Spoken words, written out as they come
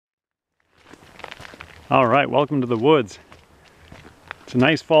All right, welcome to the woods. It's a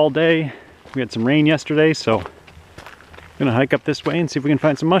nice fall day. We had some rain yesterday, so I'm gonna hike up this way and see if we can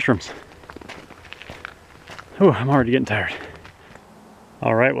find some mushrooms. Whew, I'm already getting tired.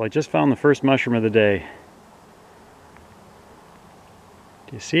 All right, well, I just found the first mushroom of the day.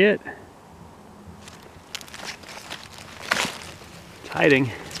 Do you see it? It's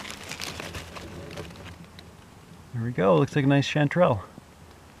hiding. There we go, looks like a nice chanterelle.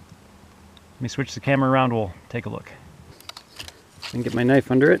 Let me switch the camera around, we'll take a look. And get my knife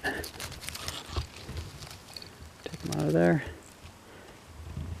under it. Take them out of there.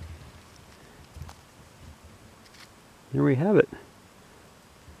 There we have it.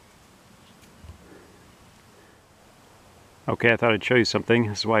 Okay, I thought I'd show you something.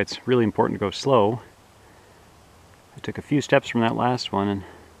 This is why it's really important to go slow. I took a few steps from that last one, and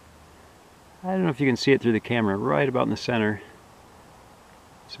I don't know if you can see it through the camera, right about in the center.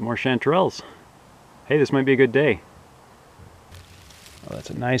 Some more chanterelles. Hey, this might be a good day. Oh, that's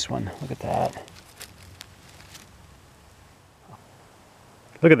a nice one. Look at that.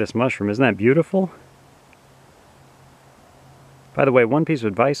 Look at this mushroom. Isn't that beautiful? By the way, one piece of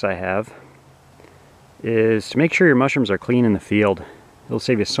advice I have is to make sure your mushrooms are clean in the field. It'll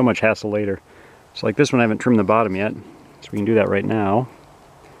save you so much hassle later. So like this one, I haven't trimmed the bottom yet, so we can do that right now.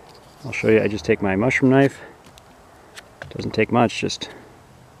 I'll show you. I just take my mushroom knife. Doesn't take much, just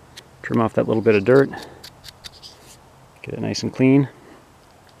trim off that little bit of dirt. Get it nice and clean.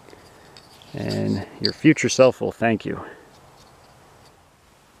 And your future self will thank you.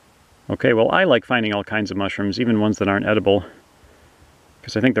 Okay, well, I like finding all kinds of mushrooms, even ones that aren't edible,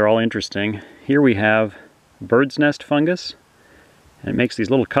 because I think they're all interesting. Here we have bird's nest fungus, and it makes these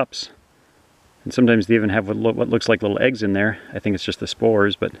little cups. And sometimes they even have what looks like little eggs in there. I think it's just the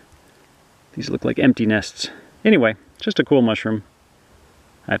spores, but these look like empty nests. Anyway, just a cool mushroom.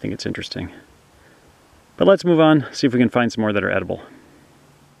 I think it's interesting. But let's move on, see if we can find some more that are edible.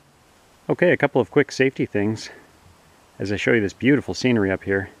 Okay, a couple of quick safety things as I show you this beautiful scenery up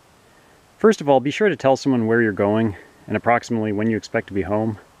here. First of all, be sure to tell someone where you're going and approximately when you expect to be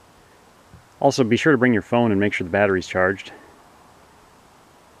home. Also, be sure to bring your phone and make sure the battery's charged.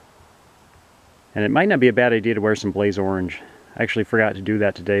 And it might not be a bad idea to wear some blaze orange. I actually forgot to do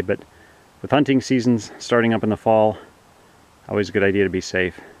that today, but with hunting seasons starting up in the fall, always a good idea to be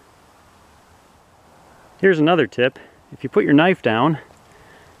safe. Here's another tip. If you put your knife down,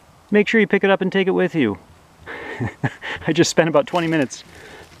 make sure you pick it up and take it with you. I just spent about 20 minutes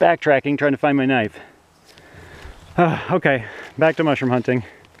backtracking trying to find my knife. Okay, back to mushroom hunting.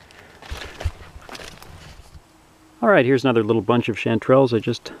 Alright, here's another little bunch of chanterelles I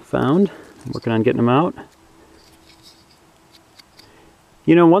just found. I'm working on getting them out.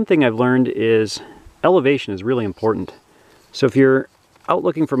 You know, one thing I've learned is elevation is really important. So if you're out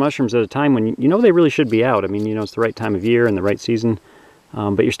looking for mushrooms at a time when you know they really should be out, I mean, you know, it's the right time of year and the right season,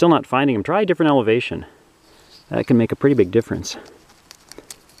 but you're still not finding them, try a different elevation. That can make a pretty big difference.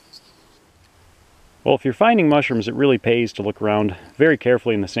 Well, if you're finding mushrooms, it really pays to look around very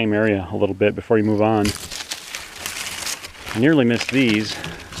carefully in the same area a little bit before you move on. I nearly missed these,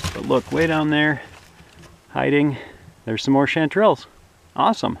 but look, way down there, hiding, there's some more chanterelles.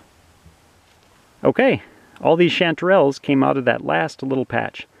 Awesome. Okay, all these chanterelles came out of that last little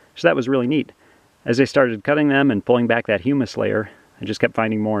patch, so that was really neat. As I started cutting them and pulling back that humus layer, I just kept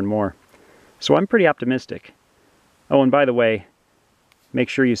finding more and more. So I'm pretty optimistic. Oh, and by the way, make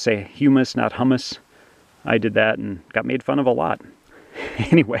sure you say humus, not hummus. I did that and got made fun of a lot.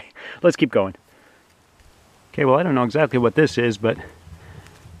 Anyway, let's keep going. Okay, well, I don't know exactly what this is, but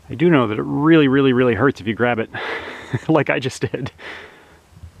I do know that it really, really, really hurts if you grab it, like I just did.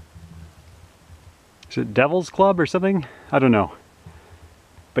 Is it Devil's Club or something? I don't know.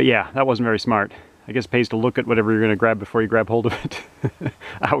 But yeah, that wasn't very smart. I guess it pays to look at whatever you're going to grab before you grab hold of it.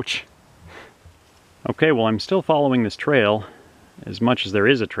 Ouch. Okay, well, I'm still following this trail, as much as there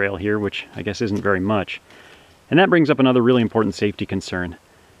is a trail here, which I guess isn't very much. And that brings up another really important safety concern.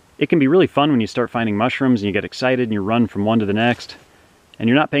 It can be really fun when you start finding mushrooms and you get excited and you run from one to the next, and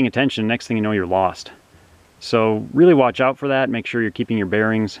you're not paying attention, next thing you know, you're lost. So really watch out for that, make sure you're keeping your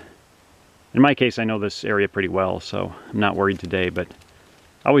bearings. In my case, I know this area pretty well, so I'm not worried today, but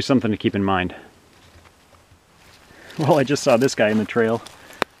always something to keep in mind. Well, I just saw this guy in the trail.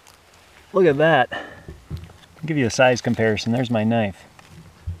 Look at that. I'll give you a size comparison. There's my knife.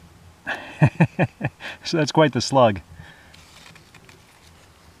 So that's quite the slug.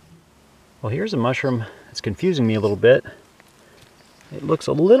 Well, here's a mushroom that's confusing me a little bit. It looks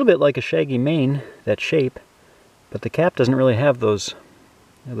a little bit like a shaggy mane, that shape, but the cap doesn't really have those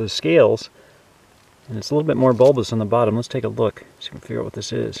scales. And it's a little bit more bulbous on the bottom. Let's take a look, see if we can figure out what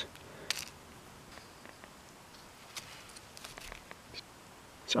this is.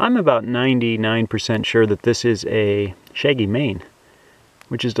 So I'm about 99% sure that this is a shaggy mane,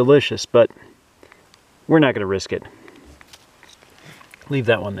 which is delicious, but we're not going to risk it. Leave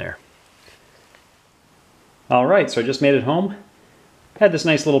that one there. Alright, so I just made it home. Had this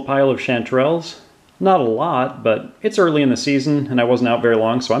nice little pile of chanterelles. Not a lot, but it's early in the season and I wasn't out very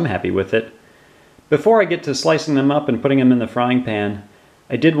long, so I'm happy with it. Before I get to slicing them up and putting them in the frying pan,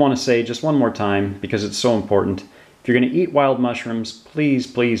 I did want to say just one more time, because it's so important, if you're going to eat wild mushrooms, please,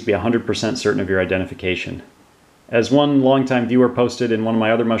 please be 100% certain of your identification. As one longtime viewer posted in one of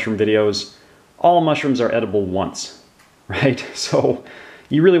my other mushroom videos, all mushrooms are edible once, right? So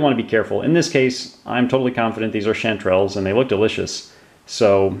you really want to be careful. In this case, I'm totally confident these are chanterelles and they look delicious,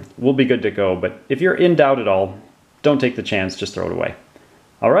 so we'll be good to go. But if you're in doubt at all, don't take the chance, just throw it away.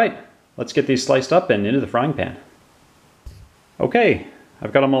 All right, let's get these sliced up and into the frying pan. Okay,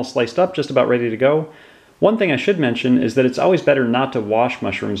 I've got them all sliced up, just about ready to go. One thing I should mention is that it's always better not to wash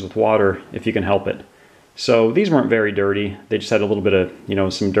mushrooms with water if you can help it. So these weren't very dirty. They just had a little bit of,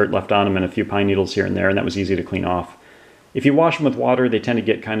 some dirt left on them and a few pine needles here and there, and that was easy to clean off. If you wash them with water, they tend to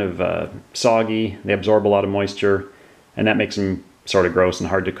get kind of soggy. They absorb a lot of moisture, and that makes them sort of gross and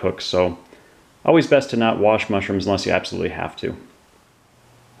hard to cook. So always best to not wash mushrooms unless you absolutely have to.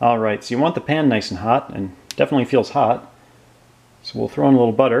 All right, so you want the pan nice and hot, and definitely feels hot. So we'll throw in a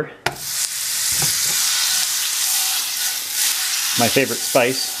little butter. My favorite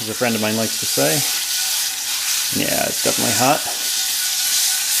spice, as a friend of mine likes to say. Yeah, it's definitely hot.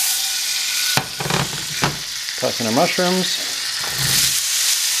 Toss in our mushrooms.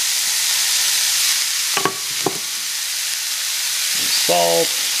 Some salt.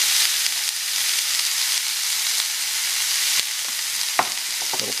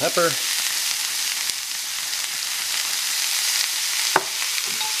 A little pepper.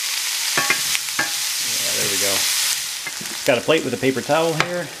 Yeah, there we go. Got a plate with a paper towel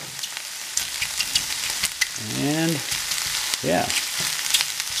here. And yeah.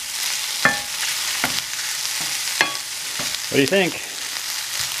 What do you think?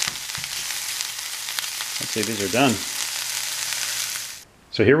 Let's see, these are done.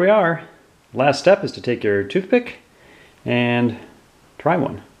 So here we are. Last step is to take your toothpick and try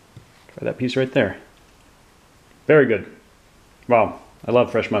one. Try that piece right there. Very good. Wow, I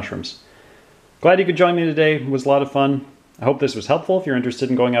love fresh mushrooms. Glad you could join me today. It was a lot of fun. I hope this was helpful if you're interested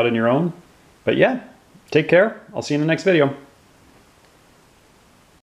in going out on your own. But yeah, take care. I'll see you in the next video.